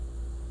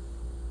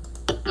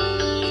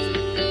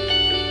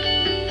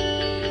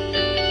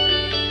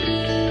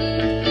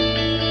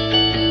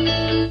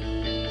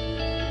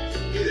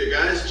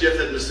Jeff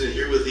Edmiston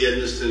here with the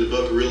Edmiston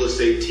Book Real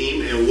Estate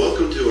team, and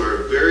welcome to our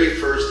very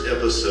first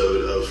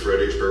episode of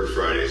Fredericksburg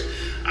Fridays.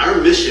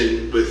 Our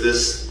mission with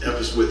this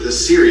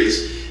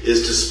series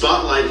is to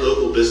spotlight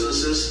local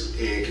businesses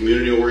and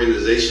community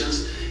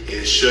organizations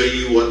and show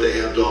you what they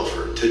have to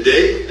offer.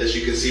 Today, as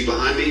you can see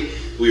behind me,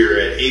 we are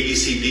at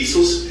ABC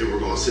Diesels, and we're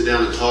going to sit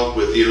down and talk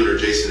with the owner,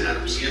 Jason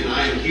Adams. And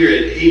I am here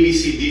at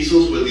ABC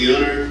Diesels with the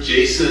owner,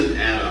 Jason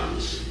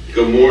Adams.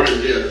 Good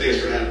morning, Jeff.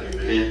 Thanks for having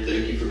me, man.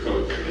 Thank you for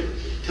coming.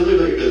 Tell me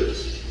about your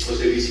business. What's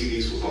ABC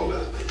Diesels all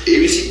about?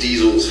 ABC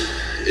Diesels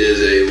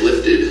is a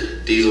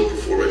lifted diesel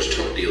performance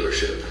truck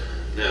dealership.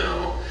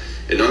 Now,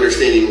 in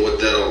understanding what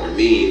that all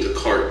means, a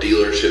car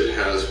dealership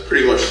has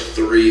pretty much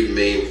three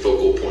main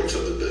focal points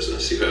of the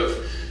business. You have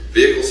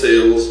vehicle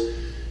sales,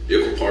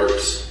 vehicle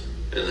parts,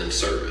 and then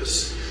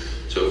service.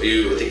 So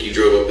I think you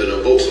drove up in a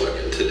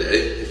Volkswagen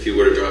today. If you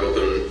were to drive up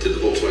into the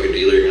Volkswagen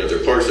dealer, you're going to have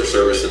their parts, their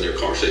service, and their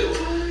car sales.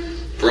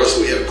 For us,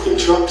 we have cool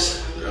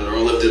trucks, and they're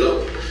all lifted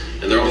up.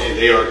 And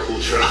they are cool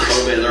trucks.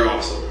 Oh man, they're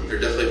awesome. They're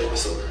definitely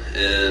awesome.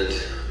 And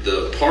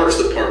the parts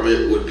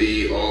department would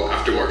be all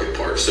aftermarket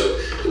parts. So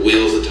the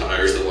wheels, the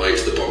tires, the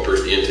lights, the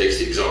bumpers, the intakes,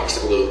 the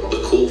exhaust, all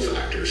the cool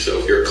factors. So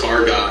if you're a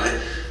car guy,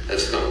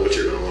 that's kind of what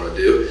you're going to want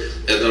to do.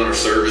 And then our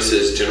service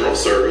is general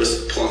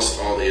service plus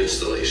all the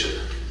installation.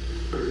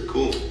 Very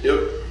cool.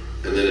 Yep.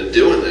 And then in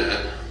doing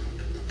that,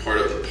 part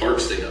of the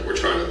parts thing that we're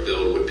trying to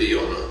build would be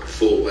on a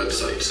full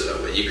website. So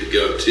that way you could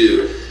go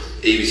to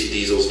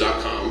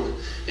abcdiesels.com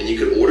and you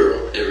could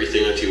order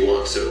everything that you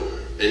want. So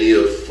any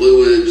of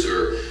fluids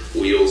or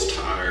wheels,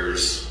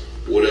 tires,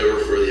 whatever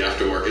for the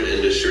aftermarket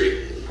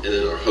industry. And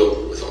then our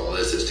hope with all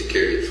this is to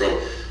carry it from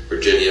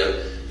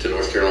Virginia to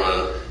North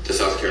Carolina to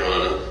South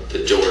Carolina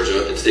to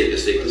Georgia and state to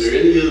state. Are there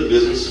any other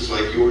businesses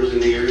like yours in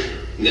the area?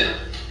 No.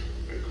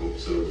 Very cool.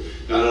 So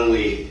not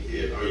only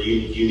are you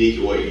unique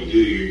in what you do,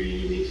 you're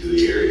unique to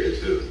the area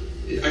too.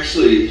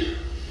 Actually,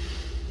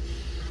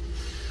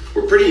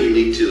 we're pretty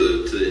unique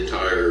to the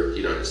entire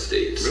United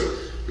States. Really?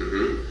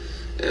 Mm-hmm.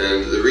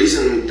 And the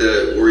reason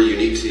that we're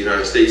unique to the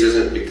United States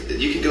isn't because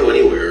you can go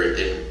anywhere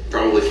and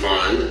probably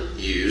find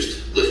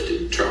used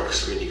lifted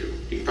trucks. I mean, you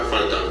can probably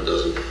find a dime a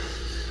dozen.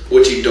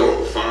 What you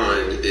don't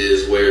find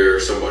is where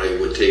somebody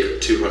would take a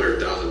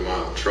 200,000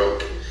 mile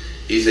truck.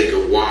 You think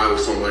of why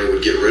somebody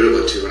would get rid of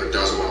a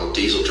 200,000 mile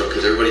diesel truck,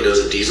 because everybody knows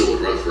a diesel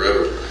would run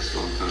forever. That's a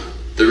long time.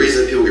 The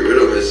reason people get rid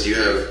of them is you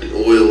have an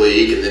oil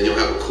leak, and then you'll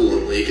have a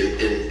coolant leak, and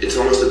it's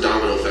almost a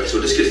domino effect. So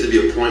it just gets to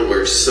be a point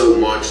where it's so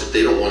much that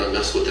they don't want to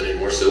mess with it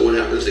anymore. So what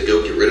happens? They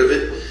go get rid of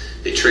it,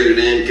 they trade it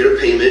in, get a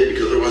payment,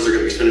 because otherwise they're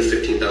going to be spending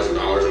 $15,000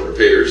 on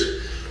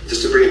repairs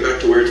just to bring it back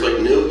to where it's like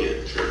new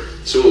again. Sure.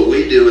 So what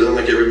we do is,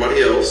 unlike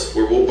everybody else,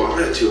 where we'll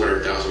buy a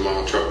 200,000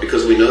 mile truck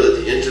because we know that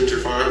the engines are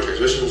fine,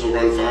 transmissions will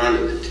run fine,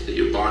 and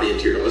your body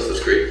interior, all this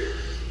stuff's great.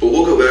 But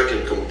we'll go back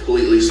and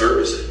completely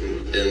service it.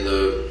 And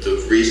the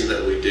reason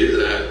that we do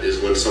that is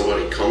when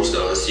somebody comes to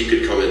us, you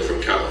could come in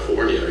from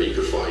California, or you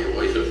could fly your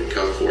wife in from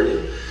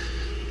California,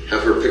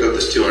 have her pick up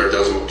this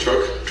 200,000 mile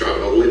truck, drive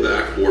it all the way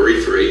back,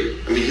 worry-free.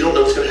 I mean, you don't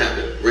know what's going to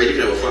happen, right? You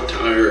could have a flat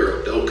tire,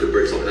 or a belt could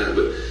break, something like that,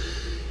 but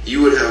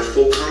you would have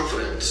full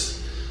confidence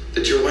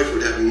that your wife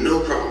would have no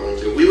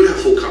problems, and we would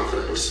have full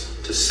confidence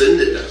to send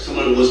it down. If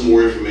somebody wants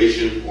more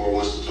information or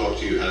wants to talk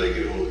to you, how do they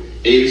get a hold of you?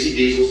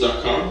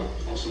 abcdiesels.com.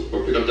 Awesome. Or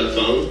pick up that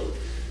phone.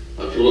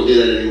 People don't do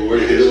that anymore.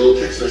 You get a little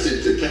text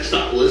message to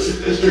Textopolis.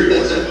 That's true.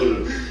 What's that phone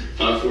number?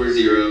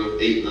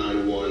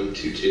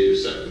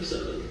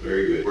 540-891-2277.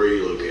 Very good. Where are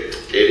you located?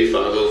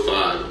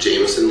 8505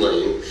 Jameson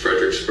Lane,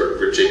 Fredericksburg,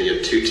 Virginia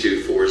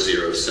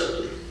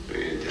 22407.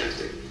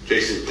 Fantastic.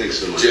 Jason, thanks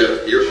so much.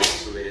 Jeff, you're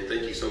awesome, man.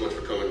 Thank you so much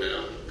for coming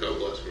down. God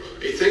bless, bro.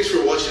 Hey, thanks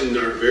for watching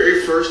our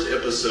very first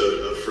episode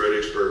of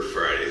Fredericksburg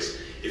Fridays.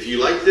 If you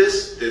like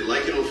this, then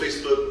like it on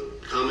Facebook,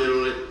 comment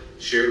on it,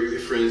 share it with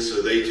your friends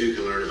so they too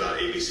can learn about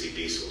ABC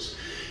Diesels.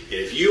 And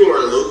if you are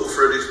a local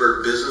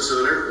Fredericksburg business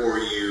owner, or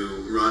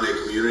you run a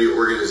community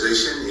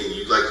organization and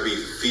you'd like to be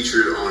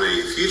featured on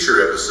a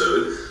future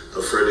episode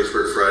of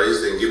Fredericksburg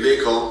Fridays, then give me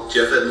a call,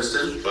 Jeff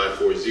Edmiston,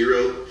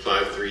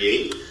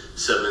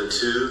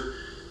 540-538-72